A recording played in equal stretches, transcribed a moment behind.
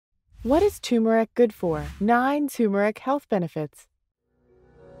What is turmeric good for? 9 turmeric health benefits.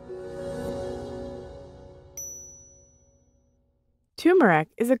 Turmeric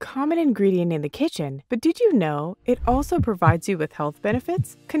is a common ingredient in the kitchen, but did you know it also provides you with health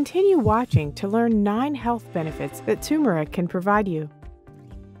benefits? Continue watching to learn 9 health benefits that turmeric can provide you.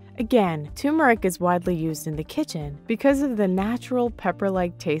 Again, turmeric is widely used in the kitchen because of the natural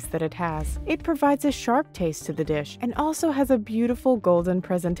pepper-like taste that it has. It provides a sharp taste to the dish and also has a beautiful golden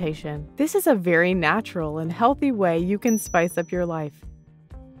presentation. This is a very natural and healthy way you can spice up your life.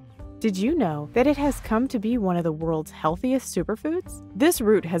 Did you know that it has come to be one of the world's healthiest superfoods? This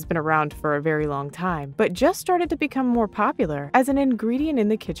root has been around for a very long time, but just started to become more popular as an ingredient in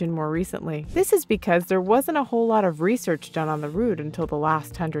the kitchen more recently. This is because there wasn't a whole lot of research done on the root until the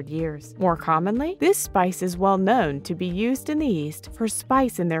last 100 years. More commonly, this spice is well known to be used in the East for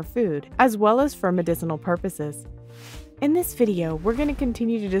spice in their food, as well as for medicinal purposes. In this video, we're going to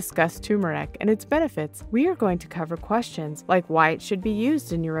continue to discuss turmeric and its benefits. We are going to cover questions like why it should be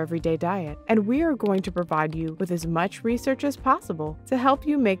used in your everyday diet, and we are going to provide you with as much research as possible to help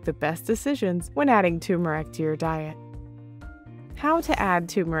you make the best decisions when adding turmeric to your diet. How to add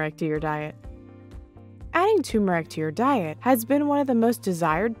turmeric to your diet. Adding turmeric to your diet has been one of the most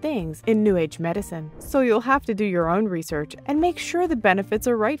desired things in New Age medicine, so you'll have to do your own research and make sure the benefits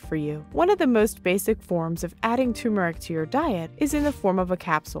are right for you. One of the most basic forms of adding turmeric to your diet is in the form of a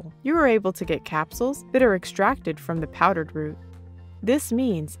capsule. You are able to get capsules that are extracted from the powdered root. This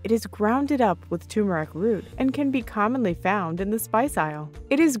means it is grounded up with turmeric root and can be commonly found in the spice aisle.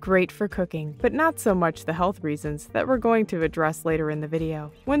 It is great for cooking, but not so much the health reasons that we're going to address later in the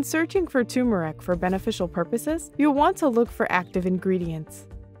video. When searching for turmeric for beneficial purposes, you'll want to look for active ingredients.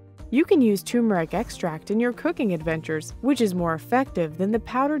 You can use turmeric extract in your cooking adventures, which is more effective than the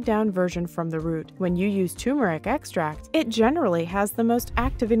powdered down version from the root. When you use turmeric extract, it generally has the most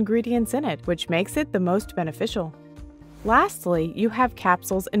active ingredients in it, which makes it the most beneficial. Lastly, you have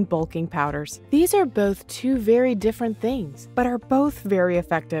capsules and bulking powders. These are both two very different things, but are both very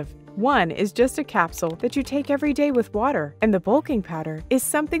effective. One is just a capsule that you take every day with water, and the bulking powder is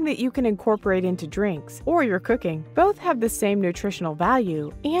something that you can incorporate into drinks or your cooking. Both have the same nutritional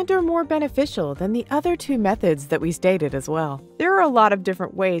value and are more beneficial than the other two methods that we stated as well. There are a lot of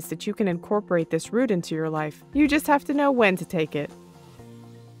different ways that you can incorporate this root into your life. You just have to know when to take it.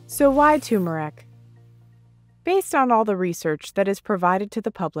 So why turmeric? Based on all the research that is provided to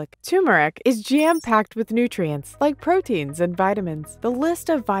the public, turmeric is jam-packed with nutrients like proteins and vitamins. The list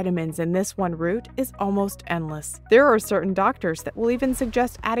of vitamins in this one root is almost endless. There are certain doctors that will even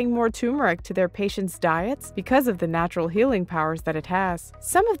suggest adding more turmeric to their patients' diets because of the natural healing powers that it has.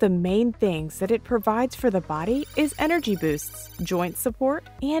 Some of the main things that it provides for the body is energy boosts, joint support,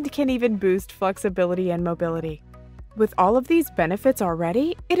 and can even boost flexibility and mobility. With all of these benefits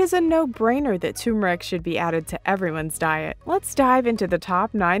already, it is a no-brainer that turmeric should be added to everyone's diet. Let's dive into the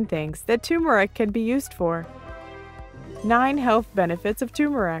top 9 things that turmeric can be used for. 9 health benefits of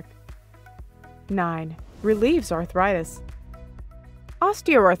turmeric. 9. Relieves arthritis.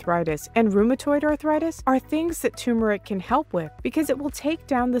 Osteoarthritis and rheumatoid arthritis are things that turmeric can help with because it will take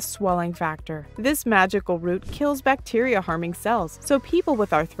down the swelling factor. This magical root kills bacteria-harming cells, so people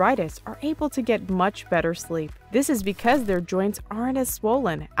with arthritis are able to get much better sleep. This is because their joints aren't as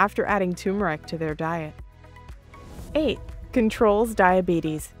swollen after adding turmeric to their diet. 8. Controls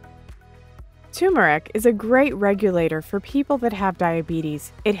diabetes. Turmeric is a great regulator for people that have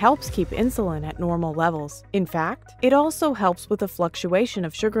diabetes. It helps keep insulin at normal levels. In fact, it also helps with the fluctuation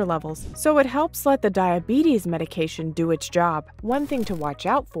of sugar levels, so it helps let the diabetes medication do its job. One thing to watch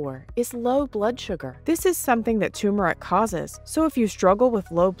out for is low blood sugar. This is something that turmeric causes, so if you struggle with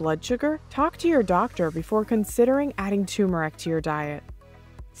low blood sugar, talk to your doctor before considering adding turmeric to your diet.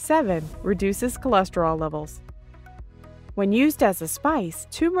 7. Reduces cholesterol levels. When used as a spice,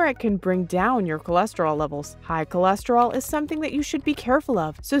 turmeric can bring down your cholesterol levels. High cholesterol is something that you should be careful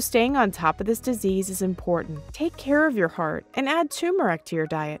of, so staying on top of this disease is important. Take care of your heart and add turmeric to your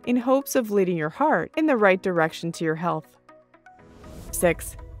diet in hopes of leading your heart in the right direction to your health.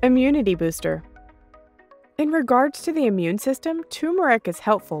 6. Immunity booster. In regards to the immune system, turmeric is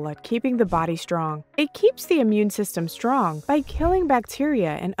helpful at keeping the body strong. It keeps the immune system strong by killing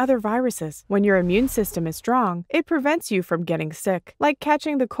bacteria and other viruses. When your immune system is strong, it prevents you from getting sick, like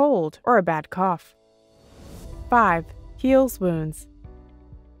catching the cold or a bad cough. 5. Heals wounds.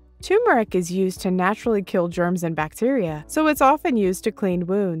 Turmeric is used to naturally kill germs and bacteria, so it's often used to clean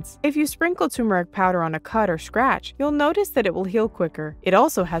wounds. If you sprinkle turmeric powder on a cut or scratch, you'll notice that it will heal quicker. It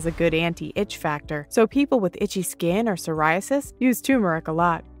also has a good anti-itch factor, so people with itchy skin or psoriasis use turmeric a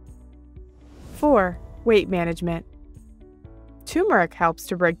lot. 4. Weight management. Turmeric helps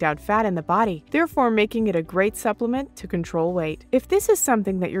to break down fat in the body, therefore making it a great supplement to control weight. If this is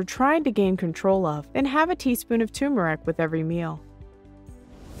something that you're trying to gain control of, then have a teaspoon of turmeric with every meal.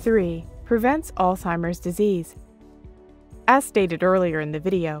 3. Prevents Alzheimer's disease. As stated earlier in the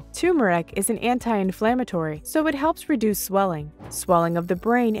video, turmeric is an anti-inflammatory, so it helps reduce swelling. Swelling of the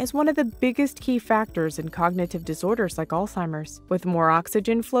brain is one of the biggest key factors in cognitive disorders like Alzheimer's. With more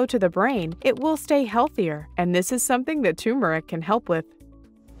oxygen flow to the brain, it will stay healthier, and this is something that turmeric can help with.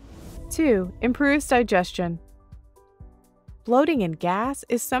 2. Improves digestion. Bloating and gas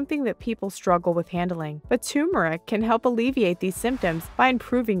is something that people struggle with handling, but turmeric can help alleviate these symptoms by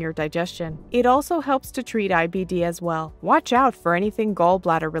improving your digestion. It also helps to treat IBD as well. Watch out for anything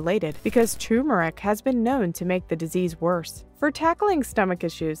gallbladder related, because turmeric has been known to make the disease worse. For tackling stomach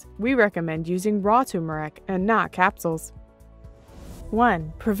issues, we recommend using raw turmeric and not capsules.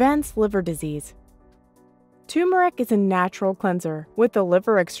 1. Prevents liver disease. Turmeric is a natural cleanser. With the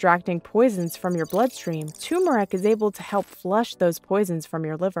liver extracting poisons from your bloodstream, turmeric is able to help flush those poisons from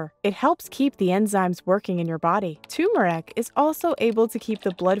your liver. It helps keep the enzymes working in your body. Turmeric is also able to keep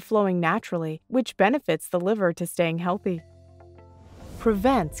the blood flowing naturally, which benefits the liver to staying healthy.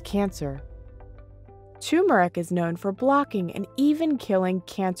 Prevents cancer. Turmeric is known for blocking and even killing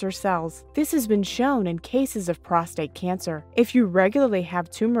cancer cells. This has been shown in cases of prostate cancer. If you regularly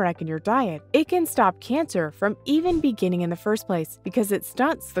have turmeric in your diet, it can stop cancer from even beginning in the first place because it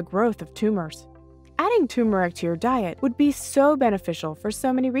stunts the growth of tumors. Adding turmeric to your diet would be so beneficial for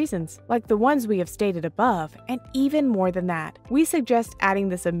so many reasons, like the ones we have stated above, and even more than that. We suggest adding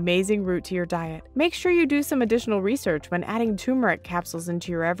this amazing root to your diet. Make sure you do some additional research when adding turmeric capsules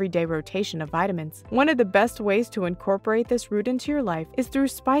into your everyday rotation of vitamins. One of the best ways to incorporate this root into your life is through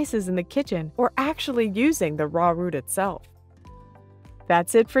spices in the kitchen or actually using the raw root itself.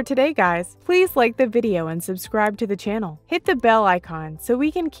 That's it for today, guys. Please like the video and subscribe to the channel. Hit the bell icon so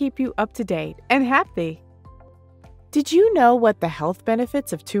we can keep you up to date and happy. Did you know what the health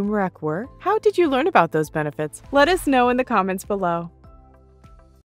benefits of turmeric were? How did you learn about those benefits? Let us know in the comments below.